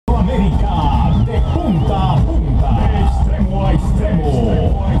América, de punta a punta, de extremo a extremo.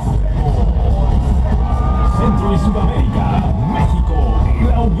 Centro y Sudamérica, México y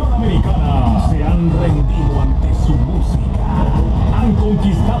la Unión Americana se han rendido ante su música. Han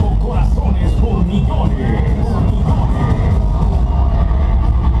conquistado corazones por millones.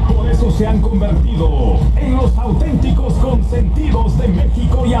 Por eso se han convertido en los auténticos consentidos de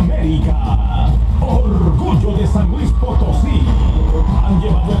México y América. Orgullo de San Luis Potosí. Han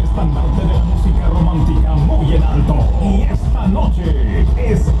llevado el estandarte de la música romántica muy en alto. Y esta noche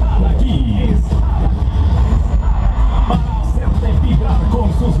están aquí para hacerte vibrar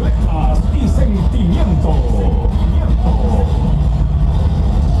con sus letras y sentimiento.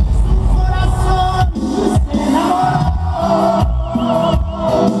 Su corazón se enamoró.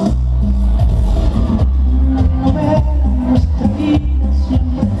 La novela de nuestra vida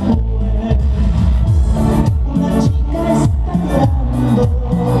siempre fue una chica está llorando,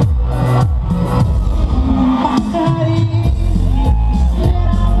 un pajarín quisiera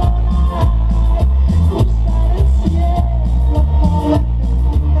volar, cruzar el cielo, poder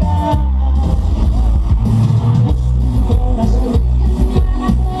encontrar un corazón que se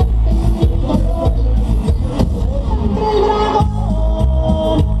llama entre el dragón de sus mentiras y noches.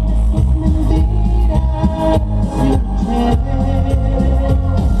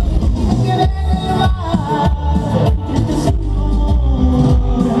 Querer el mar, triste sin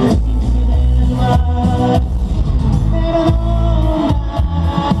amor, sin el mar. Perdona si en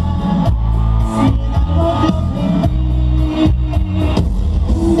algo te ofendí.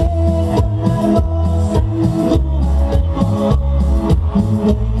 Deja una rosa en tu balcón,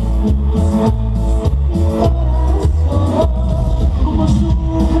 mi corazón, como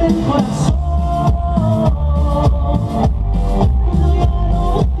sufre el corazón cuando ya no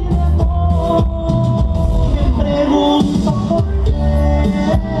tiene amor. Me pregunto por qué me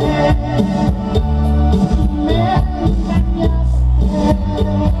engañaste.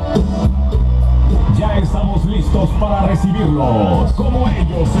 Ya estamos listos para recibirlos como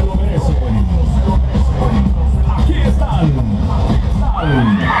ellos se lo merecen. Aquí están.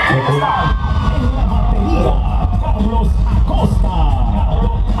 En la batería, Carlos Acosta.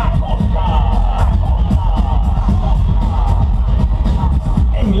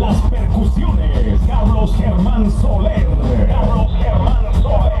 En las percusiones, Carlos Germán Soler.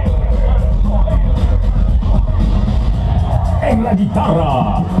 En la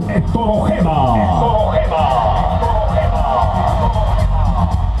guitarra, Héctor Ojeda.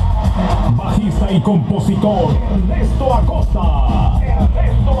 Bajista y compositor, Ernesto Acosta.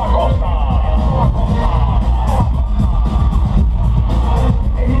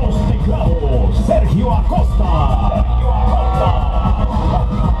 En los teclados, Sergio Acosta.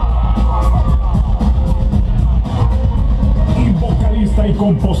 Y vocalista y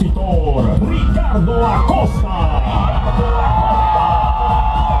compositor, Ricardo Acosta.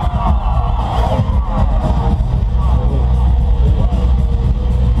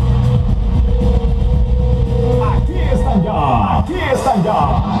 Aquí están ya,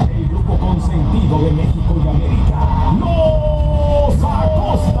 el grupo consentido de México y América, los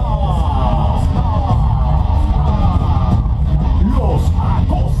Acosta. Los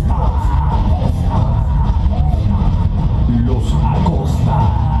Acosta. Los Acosta. Los Acosta.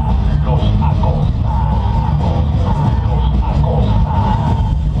 Los Acosta.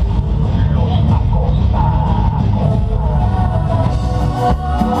 Los Acosta.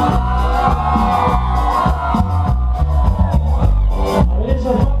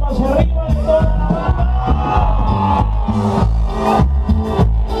 Esas palmas arriba de toda la banda.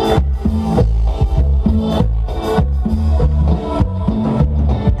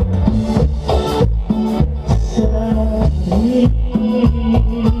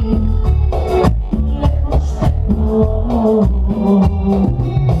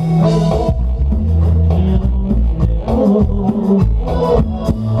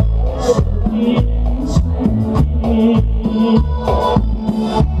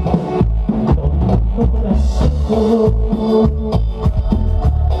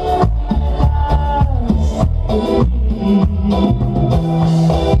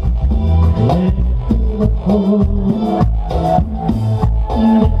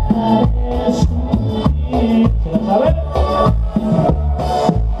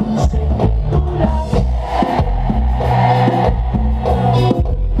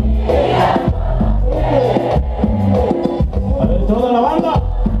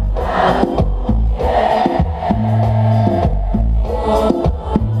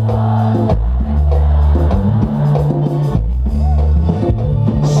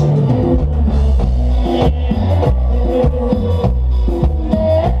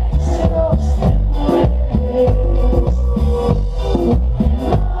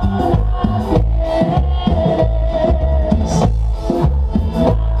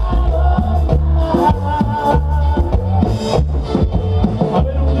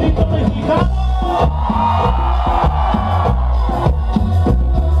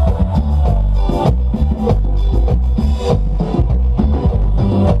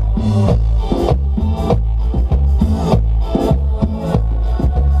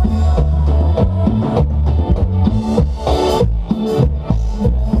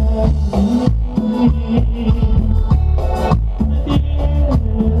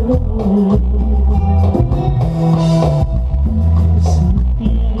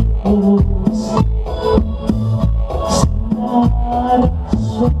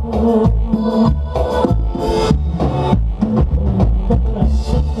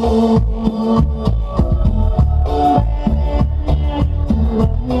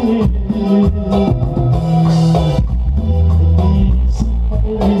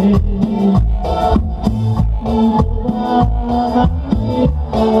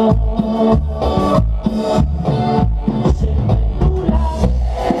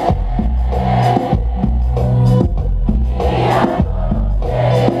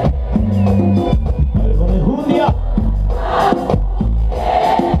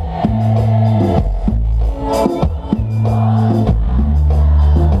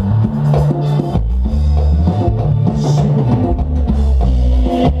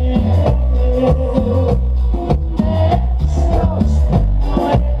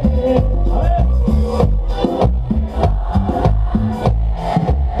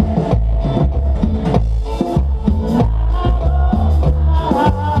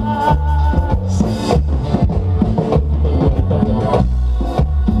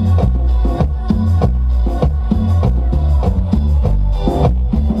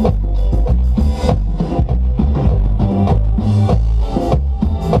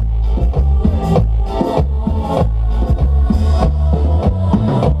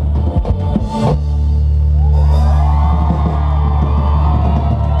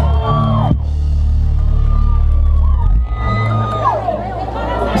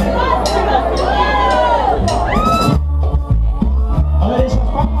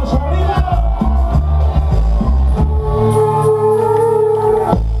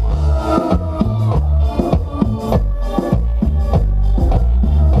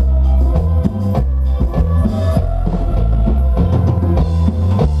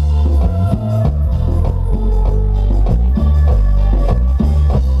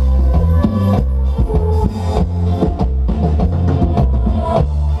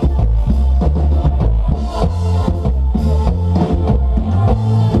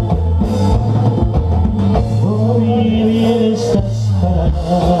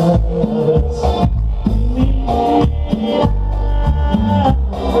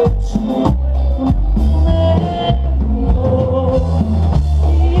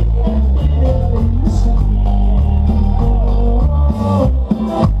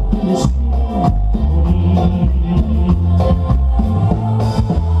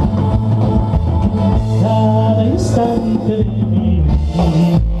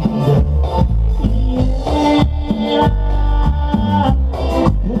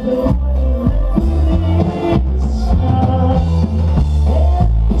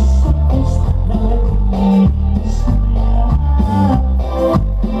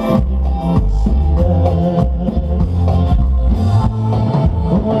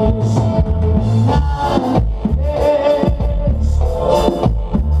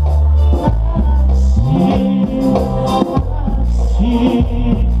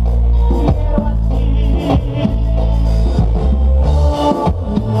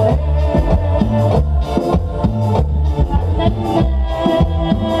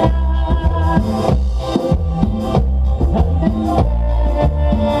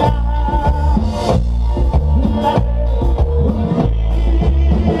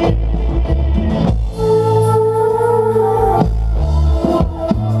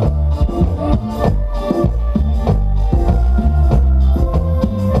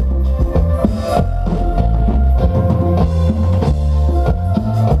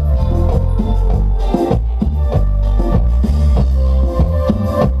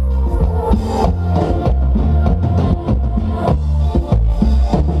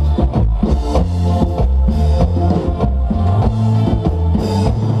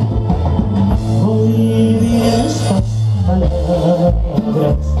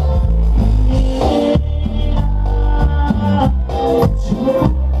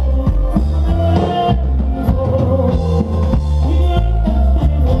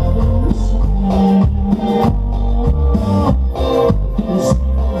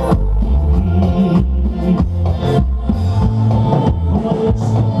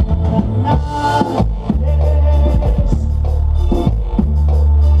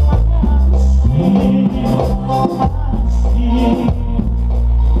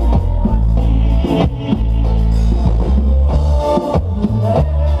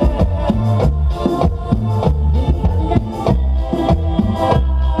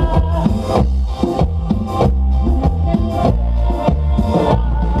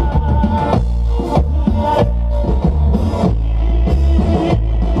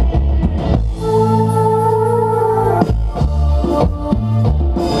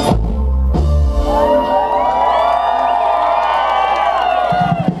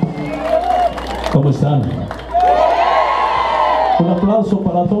 ¿Cómo están? Un aplauso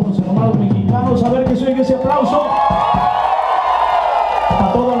para todos los hermanos mexicanos. A ver que se oiga ese aplauso.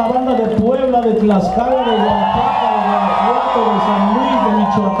 Para toda la banda de Tlaxcala, de Oaxaca, de Guanajuato, de San Luis, de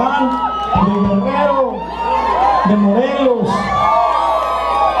Michoacán, de Guerrero, de Morelos,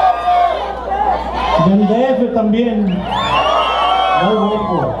 del DF también. Muy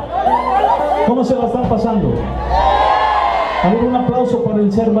guapo. ¿Cómo se la están pasando? A ver, un aplauso para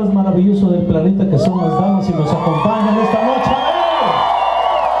el ser más maravilloso del planeta, que son las damas y nos acompañan esta noche. A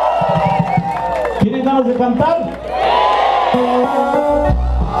ver, ¿tienen ganas de cantar?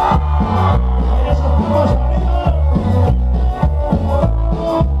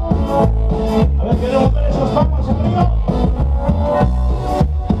 A ver, queremos ver esas palmas arriba.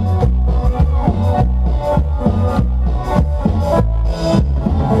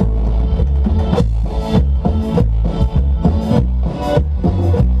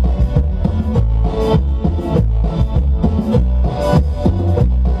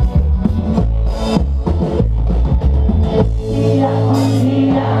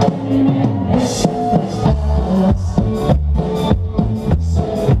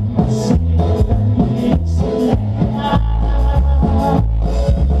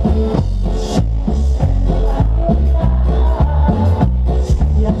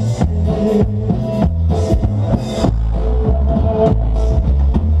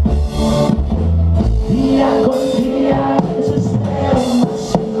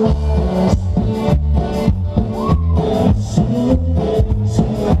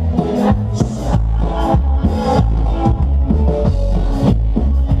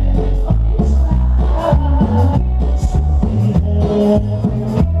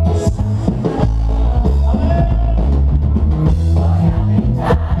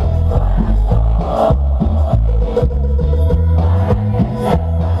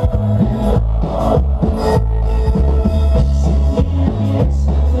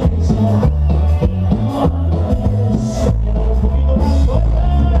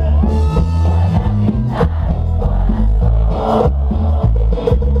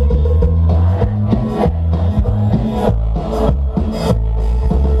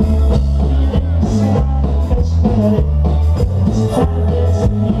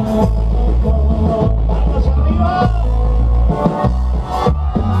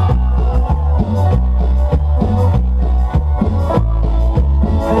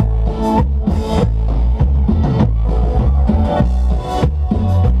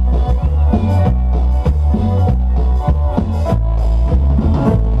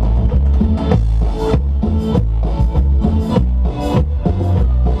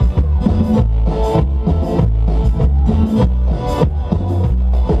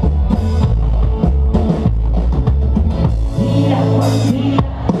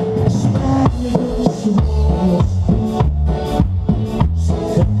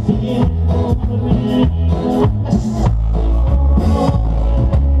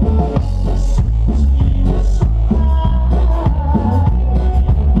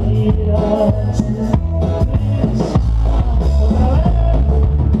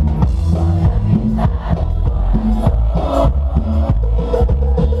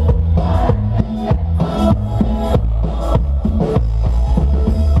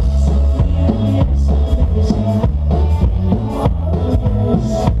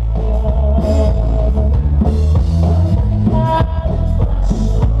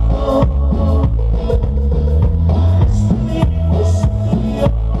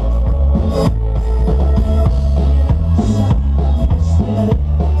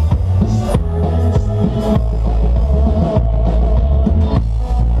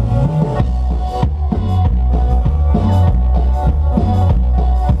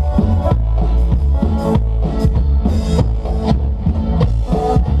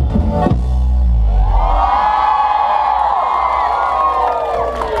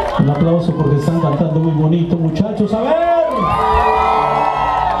 Un aplauso porque están cantando muy bonito, muchachos. A ver.